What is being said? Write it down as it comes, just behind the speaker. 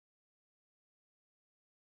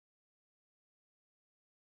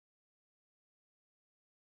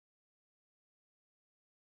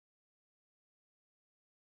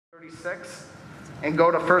36 and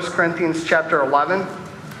go to 1 Corinthians chapter 11.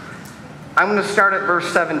 I'm going to start at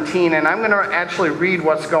verse 17, and I'm going to actually read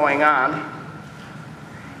what's going on.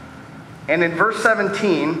 And in verse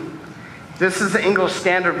 17, this is the English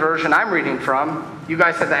Standard Version I'm reading from. You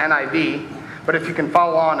guys have the NIV, but if you can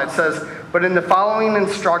follow on, it says, "But in the following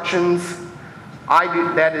instructions,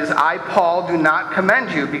 I, Paul, do not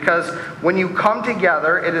commend you, because when you come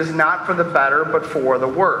together, it is not for the better, but for the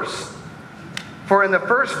worse. For in the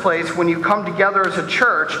first place, when you come together as a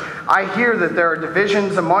church, I hear that there are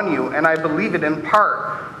divisions among you, and I believe it in part.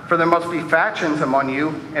 For there must be factions among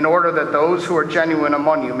you, in order that those who are genuine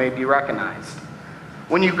among you may be recognized.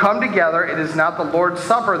 When you come together, it is not the Lord's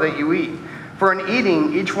Supper that you eat. For in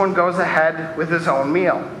eating, each one goes ahead with his own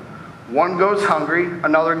meal. One goes hungry,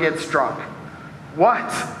 another gets drunk.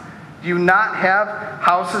 What? Do you not have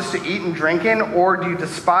houses to eat and drink in, or do you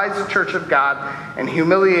despise the church of God and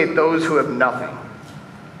humiliate those who have nothing?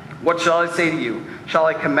 What shall I say to you? Shall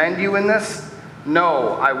I commend you in this?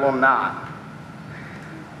 No, I will not."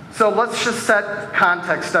 So let's just set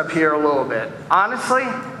context up here a little bit. Honestly,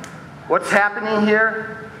 what's happening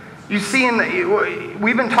here? You see,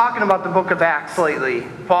 we've been talking about the book of Acts lately.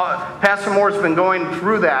 Pastor Moore's been going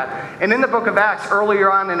through that. And in the book of Acts, earlier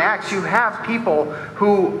on in Acts, you have people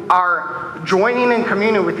who are joining in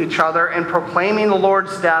communion with each other and proclaiming the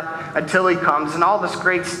Lord's death until he comes and all this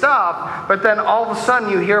great stuff. But then all of a sudden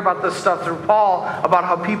you hear about this stuff through Paul about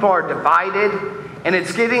how people are divided. And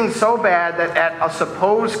it's getting so bad that at a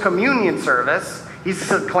supposed communion service, he's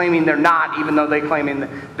claiming they're not, even though they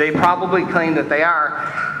probably claim that they are.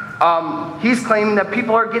 He's claiming that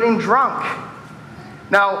people are getting drunk.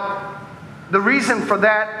 Now, the reason for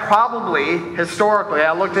that, probably, historically,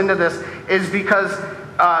 I looked into this, is because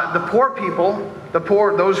the poor people,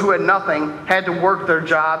 those who had nothing, had to work their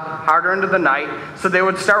job harder into the night. So they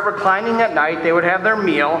would start reclining at night. They would have their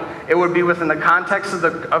meal. It would be within the context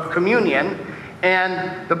of communion.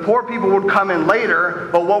 And the poor people would come in later,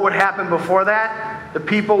 but what would happen before that? The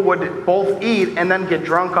people would both eat and then get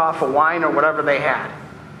drunk off of wine or whatever they had.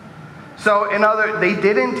 So they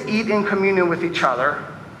didn't eat in communion with each other.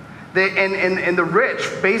 And the rich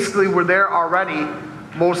basically were there already,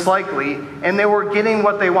 most likely, and they were getting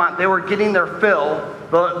what they want. They were getting their fill.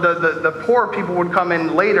 The poor people would come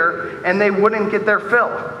in later, and they wouldn't get their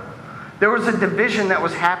fill. There was a division that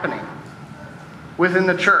was happening within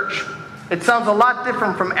the church. It sounds a lot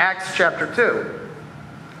different from Acts chapter 2.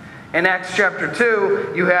 In Acts chapter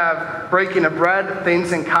 2, you have breaking of bread,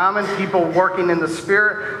 things in common, people working in the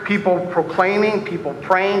Spirit, people proclaiming, people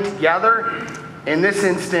praying together. In this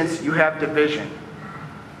instance, you have division.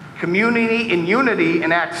 Community and unity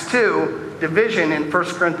in Acts 2, division in 1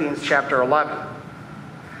 Corinthians chapter 11.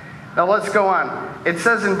 Now let's go on. It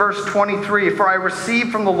says in verse 23, "For I received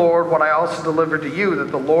from the Lord what I also delivered to you,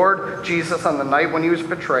 that the Lord Jesus, on the night when he was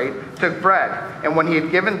betrayed, took bread. And when he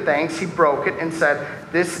had given thanks, he broke it and said,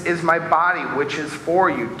 'This is my body, which is for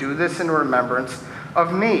you. Do this in remembrance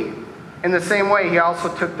of me.' In the same way, he also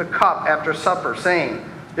took the cup after supper, saying,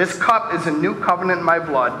 'This cup is a new covenant in my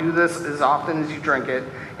blood. Do this as often as you drink it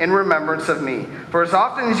in remembrance of me. For as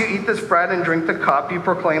often as you eat this bread and drink the cup, you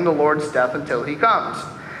proclaim the Lord's death until he comes.'"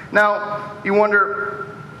 Now, you wonder,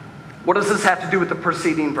 what does this have to do with the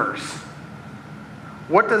preceding verse?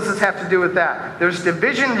 What does this have to do with that? There's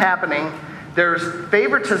division happening. There's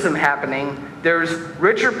favoritism happening. There's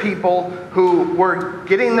richer people who were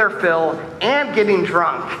getting their fill and getting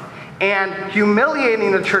drunk and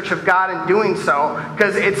humiliating the church of God in doing so,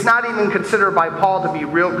 because it's not even considered by Paul to be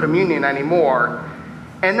real communion anymore.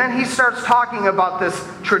 And then he starts talking about this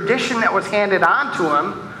tradition that was handed on to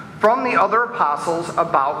him from the other apostles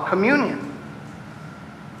about communion.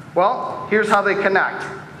 Well, here's how they connect.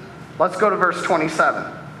 Let's go to verse 27.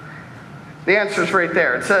 The answer is right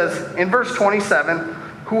there. It says in verse 27,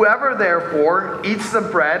 "Whoever therefore eats the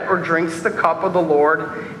bread or drinks the cup of the Lord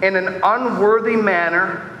in an unworthy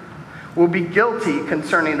manner will be guilty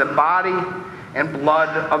concerning the body and blood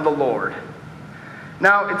of the Lord."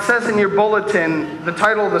 Now, it says in your bulletin, the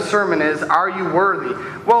title of the sermon is, "Are You Worthy?"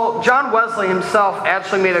 Well, John Wesley himself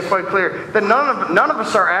actually made it quite clear that none of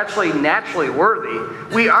us are actually naturally worthy.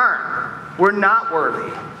 We aren't. We're not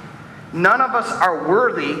worthy. None of us are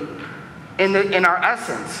worthy in our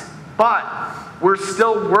essence, but we're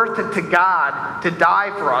still worth it to God to die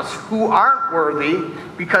for us who aren't worthy,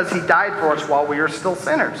 because he died for us while we are still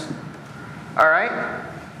sinners. All right?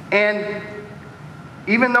 And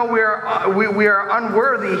even though we are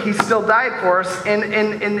unworthy, he still died for us.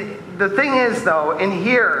 And the thing is, though, in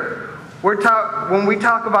here, when we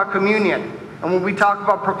talk about communion, and when we talk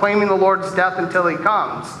about proclaiming the Lord's death until he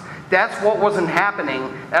comes, That's what wasn't happening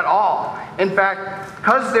at all. In fact,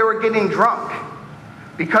 because they were getting drunk,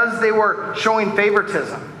 because they were showing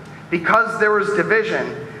favoritism, because there was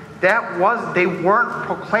division, they weren't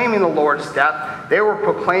proclaiming the Lord's death. They were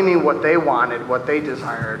proclaiming what they wanted, what they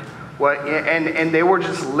desired, and they were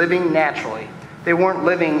just living naturally. They weren't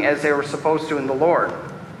living as they were supposed to in the Lord.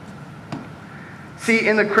 See,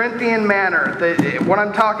 in the Corinthian manner, what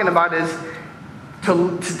I'm talking about is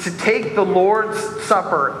to take the Lord's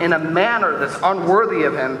Supper in a manner that's unworthy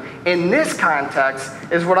of Him, in this context,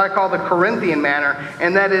 is what I call the Corinthian manner,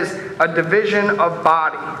 and that is a division of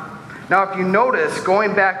body. Now, if you notice,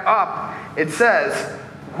 going back up, it says,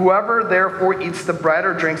 whoever therefore eats the bread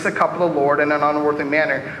or drinks the cup of the Lord in an unworthy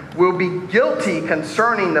manner will be guilty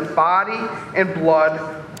concerning the body and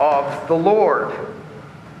blood of the Lord.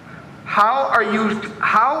 How are you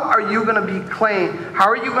going to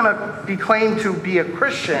be claimed to be a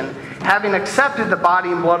Christian, having accepted the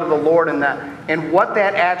body and blood of the Lord and what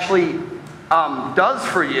that actually does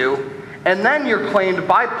for you? And then you're claimed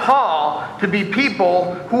by Paul to be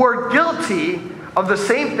people who are guilty of the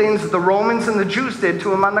same things the Romans and the Jews did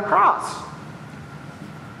to him on the cross.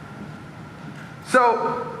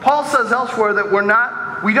 So Paul says elsewhere that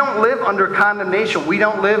we don't live under condemnation. We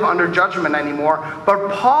don't live under judgment anymore.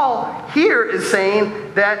 But Paul here is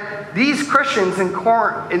saying that these Christians in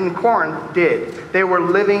Corinth did. They were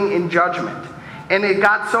living in judgment. And it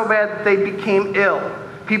got so bad that they became ill.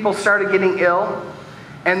 People started getting ill,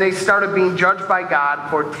 and they started being judged by God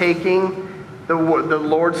for taking the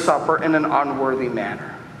Lord's Supper in an unworthy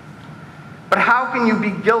manner. But how can you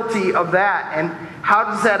be guilty of that? And how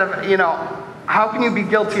does that, how can you be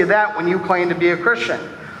guilty of that when you claim to be a Christian?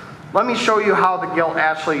 Let me show you how the guilt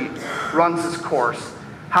actually runs its course,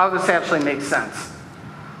 how this actually makes sense.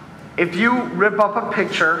 If you rip up a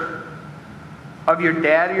picture of your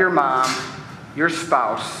dad or your mom, your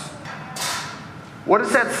spouse, what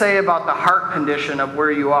does that say about the heart condition of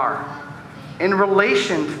where you are in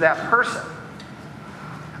relation to that person?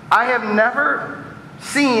 I have never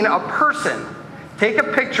seen a person take a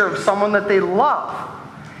picture of someone that they love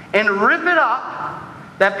and rip it up.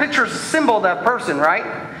 That picture is a symbol of that person, right?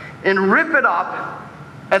 And rip it up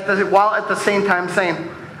while at the same time saying,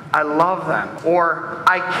 I love them, or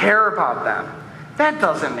I care about them. That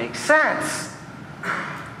doesn't make sense.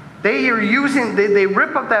 They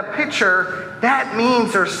rip up that picture. That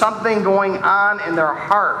means there's something going on in their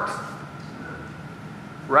heart.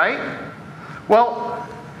 Right? Well,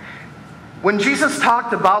 when Jesus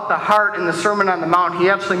talked about the heart in the Sermon on the Mount, He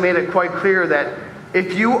actually made it quite clear that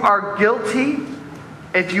if you are guilty,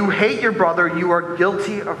 if you hate your brother, you are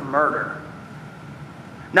guilty of murder.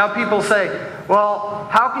 Now people say, well,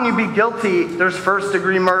 how can you be guilty? There's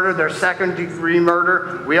first-degree murder, there's second-degree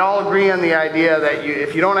murder. We all agree on the idea that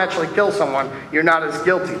if you don't actually kill someone, you're not as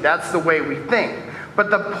guilty. That's the way we think. But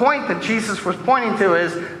the point that Jesus was pointing to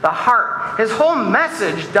is the heart. His whole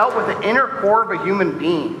message dealt with the inner core of a human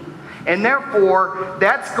being. And therefore,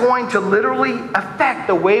 that's going to literally affect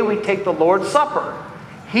the way we take the Lord's Supper.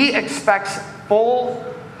 He expects full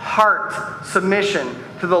heart submission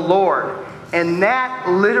to the Lord. And that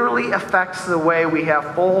literally affects the way we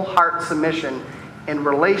have full heart submission in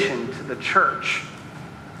relation to the church.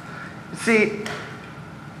 See,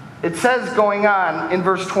 it says going on in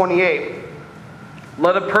verse 28,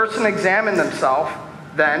 let a person examine themselves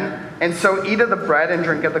then, and so eat of the bread and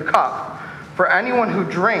drink of the cup. For anyone who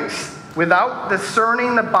drinks without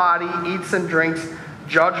discerning the body eats and drinks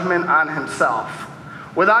judgment on himself.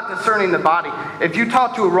 Without discerning the body. If you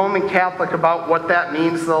talk to a Roman Catholic about what that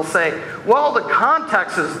means, they'll say, well, the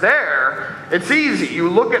context is there. It's easy. You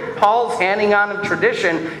look at Paul's handing on of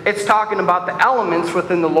tradition, it's talking about the elements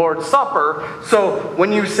within the Lord's Supper. So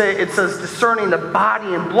when you say it says discerning the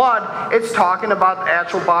body and blood, it's talking about the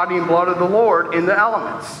actual body and blood of the Lord in the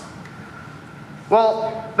elements.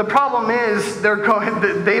 Well, the problem is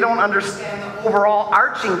they don't understand the overall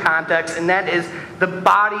arching context, and that is the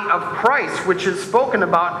body of Christ, which is spoken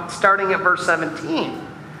about starting at verse 17.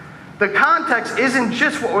 The context isn't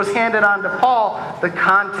just what was handed on to Paul. The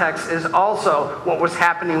context is also what was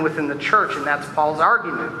happening within the church, and that's Paul's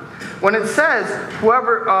argument. When it says,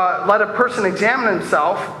 whoever, let a person examine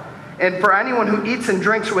himself, and for anyone who eats and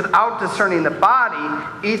drinks without discerning the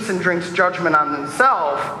body, eats and drinks judgment on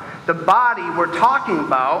himself, the body we're talking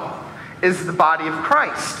about is the body of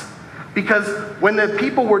Christ. Because when the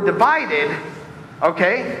people were divided,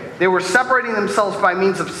 they were separating themselves by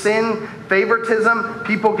means of sin, favoritism,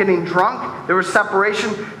 people getting drunk. There was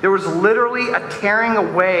separation. There was literally a tearing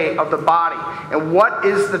away of the body. And what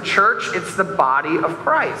is the church? It's the body of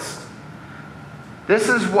Christ. This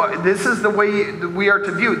is the way we are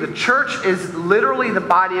to view. The church is literally the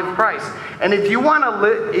body of Christ. And if you want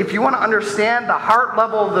to understand the heart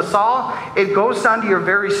level of the Saul, it goes down to your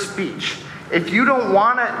very speech. If you don't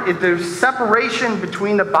want to, if there's separation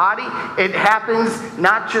between the body, it happens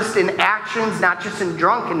not just in actions, not just in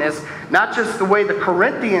drunkenness, not just the way the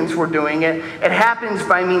Corinthians were doing it. It happens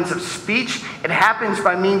by means of speech. It happens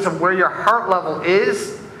by means of where your heart level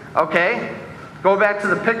is. Okay? Go back to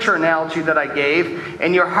the picture analogy that I gave,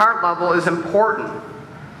 and your heart level is important.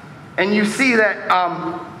 And you see that,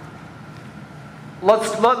 let's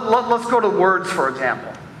go to words, for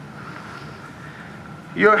example.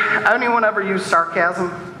 Anyone ever use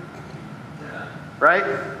sarcasm? Right?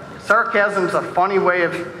 Sarcasm's a funny way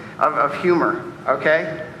of humor,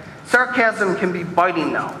 okay? Sarcasm can be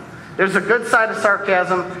biting, though. There's a good side of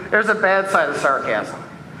sarcasm. There's a bad side of sarcasm.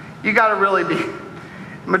 You got to really be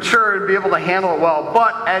mature to be able to handle it well.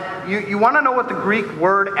 But you want to know what the Greek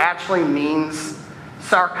word actually means?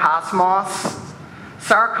 Sarkasmos.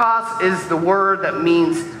 Sarkos is the word that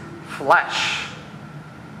means flesh.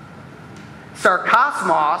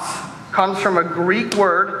 Sarkasmos comes from a Greek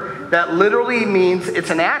word that literally means,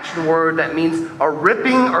 it's an action word that means a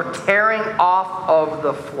ripping or tearing off of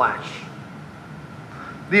the flesh.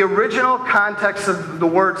 The original context of the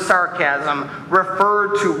word sarcasm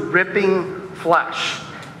referred to ripping flesh.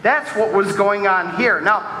 That's what was going on here.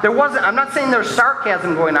 Now, I'm not saying there's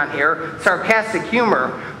sarcasm going on here, sarcastic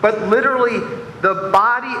humor, but literally the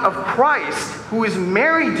body of Christ, who is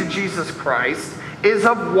married to Jesus Christ, is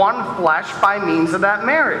of one flesh by means of that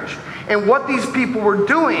marriage. And what these people were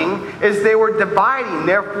doing is they were dividing.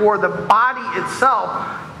 Therefore, the body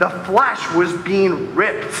itself, the flesh, was being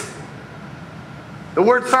ripped. The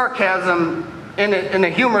word sarcasm, in a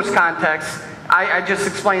humorous context, I just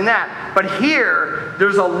explained that. But here,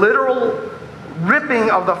 there's a literal ripping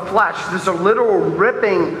of the flesh. There's a literal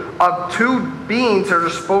ripping of two beings that are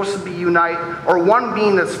supposed to be united, or one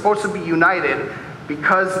being that's supposed to be united,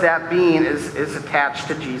 because that being is attached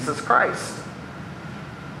to Jesus Christ.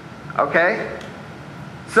 Okay?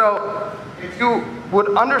 So, if you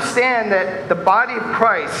would understand that the body of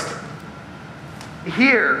Christ,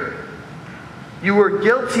 here, you were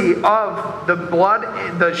guilty of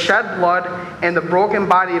the shed blood and the broken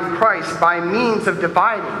body of Christ by means of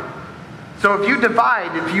dividing. So if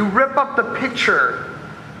you rip up the picture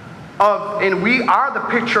and we are the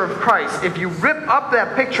picture of Christ. If you rip up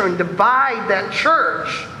that picture and divide that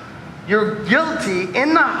church, you're guilty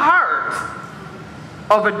in the heart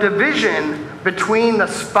of a division between the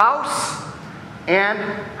spouse and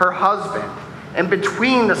her husband, and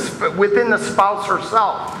within the spouse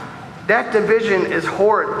herself. That division is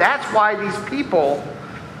horrid. That's why these people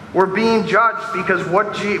were being judged, because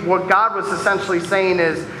what God was essentially saying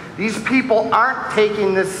is, these people aren't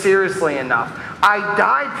taking this seriously enough. I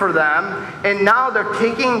died for them, and now they're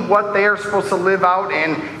taking what they are supposed to live out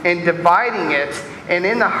and dividing it. And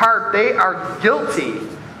in the heart, they are guilty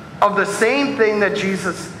of the same thing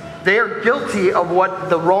they are guilty of what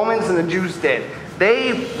the Romans and the Jews did.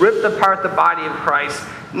 They ripped apart the body of Christ.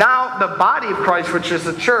 Now the body of Christ, which is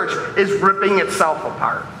the church, is ripping itself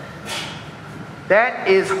apart. That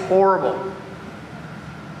is horrible.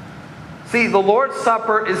 See, the Lord's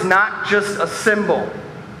Supper is not just a symbol.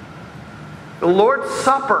 The Lord's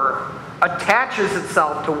Supper attaches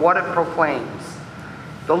itself to what it proclaims.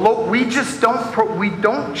 We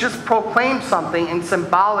don't just proclaim something in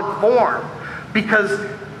symbolic form, because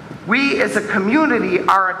we as a community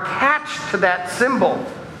are attached to that symbol.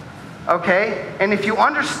 Okay? And if you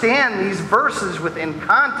understand these verses within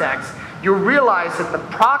context, you realize that the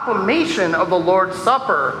proclamation of the Lord's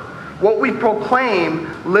Supper, what we proclaim,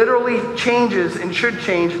 literally changes and should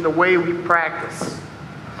change the way we practice.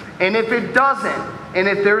 And if it doesn't, and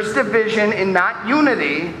if there's division and not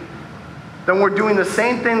unity, then we're doing the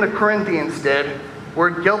same thing the Corinthians did.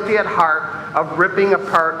 We're guilty at heart of ripping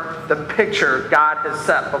apart the picture God has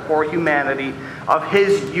set before humanity of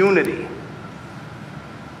His unity.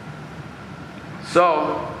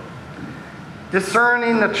 So,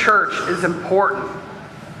 discerning the church is important.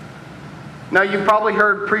 Now, you've probably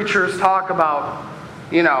heard preachers talk about,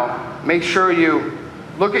 make sure you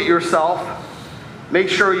look at yourself. Make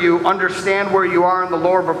sure you understand where you are in the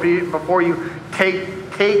Lord before you take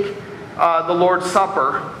the Lord's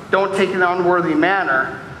Supper. Don't take it in an unworthy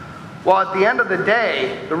manner. Well, at the end of the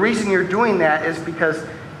day, the reason you're doing that is because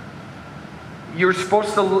you're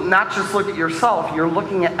supposed to not just look at yourself, you're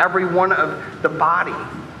looking at every one of the body.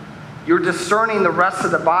 You're discerning the rest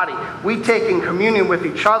of the body. We take in communion with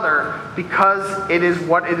each other because it is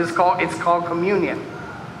what it is called. It's called communion.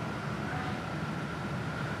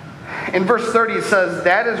 In verse 30 it says,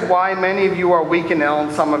 "That is why many of you are weak and ill,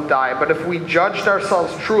 and some have died. But if we judged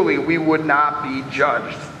ourselves truly, we would not be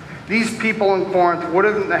judged." These people in Corinth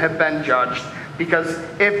wouldn't have been judged, because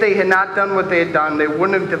if they had not done what they had done, they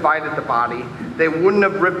wouldn't have divided the body. They wouldn't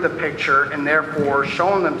have ripped the picture and therefore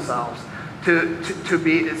shown themselves to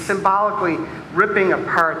be symbolically ripping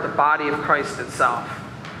apart the body of Christ itself.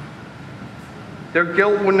 Their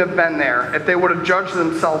guilt wouldn't have been there if they would have judged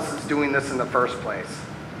themselves as doing this in the first place.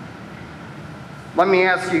 Let me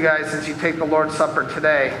ask you guys, as you take the Lord's Supper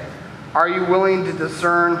today, are you willing to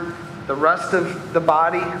discern the rest of the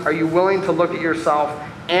body? Are you willing to look at yourself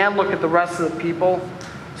and look at the rest of the people,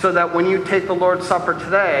 so that when you take the Lord's Supper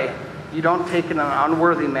today, you don't take it in an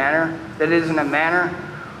unworthy manner? That isn't a manner.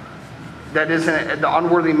 That isn't the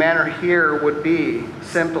unworthy manner here would be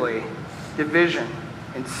simply division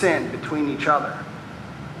and sin between each other.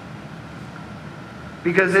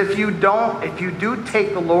 Because if you do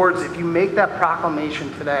take the Lord's, if you make that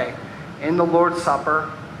proclamation today in the Lord's Supper,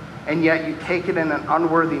 and yet you take it in an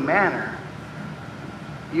unworthy manner,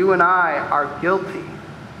 you and I are guilty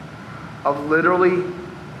of literally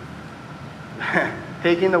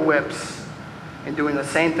taking the whips and doing the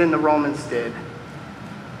same thing the Romans did,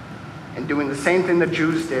 and doing the same thing the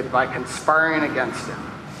Jews did by conspiring against him.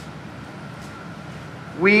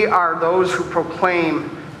 We are those who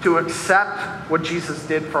proclaim to accept what Jesus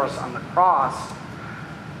did for us on the cross,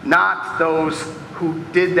 not those who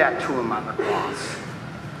did that to him on the cross.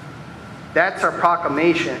 That's our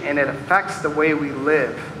proclamation, and it affects the way we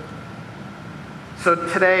live. So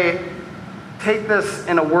today, take this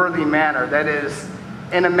in a worthy manner. That is,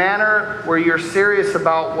 in a manner where you're serious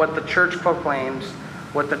about what the church proclaims,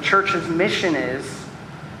 what the church's mission is,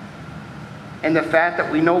 and the fact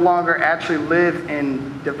that we no longer actually live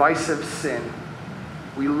in divisive sin.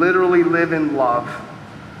 We literally live in love.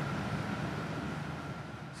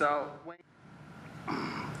 So,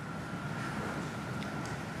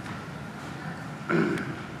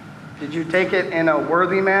 did you take it in a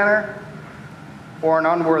worthy manner or an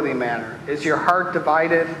unworthy manner? Is your heart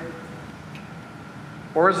divided,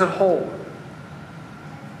 or is it whole?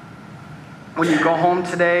 When you go home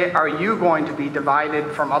today, are you going to be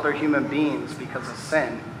divided from other human beings because of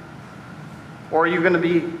sin? Or are you going to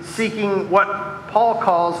be seeking what Paul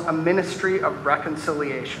calls a ministry of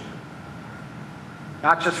reconciliation?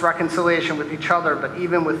 Not just reconciliation with each other, but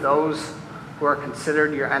even with those who are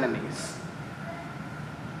considered your enemies.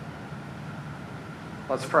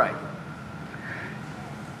 Let's pray.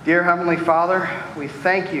 Dear Heavenly Father, we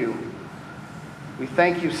thank you. We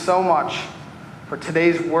thank you so much for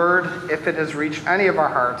today's word. If it has reached any of our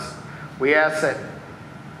hearts, we ask that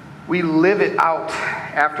we live it out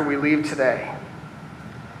after we leave today.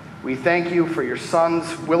 We thank you for your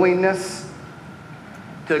Son's willingness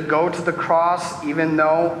to go to the cross, even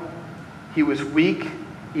though he was weak,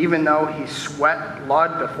 even though he sweat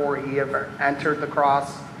blood before he ever entered the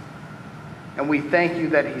cross. And we thank you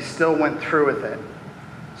that he still went through with it,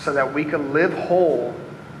 so that we could live whole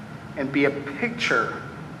and be a picture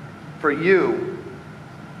for you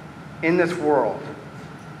in this world,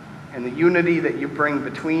 and the unity that you bring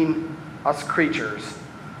between us creatures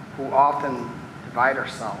who often divide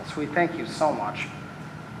ourselves. We thank you so much.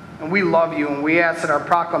 And we love you, and we ask that our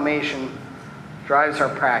proclamation drives our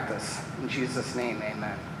practice. In Jesus' name,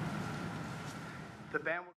 amen. The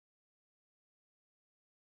band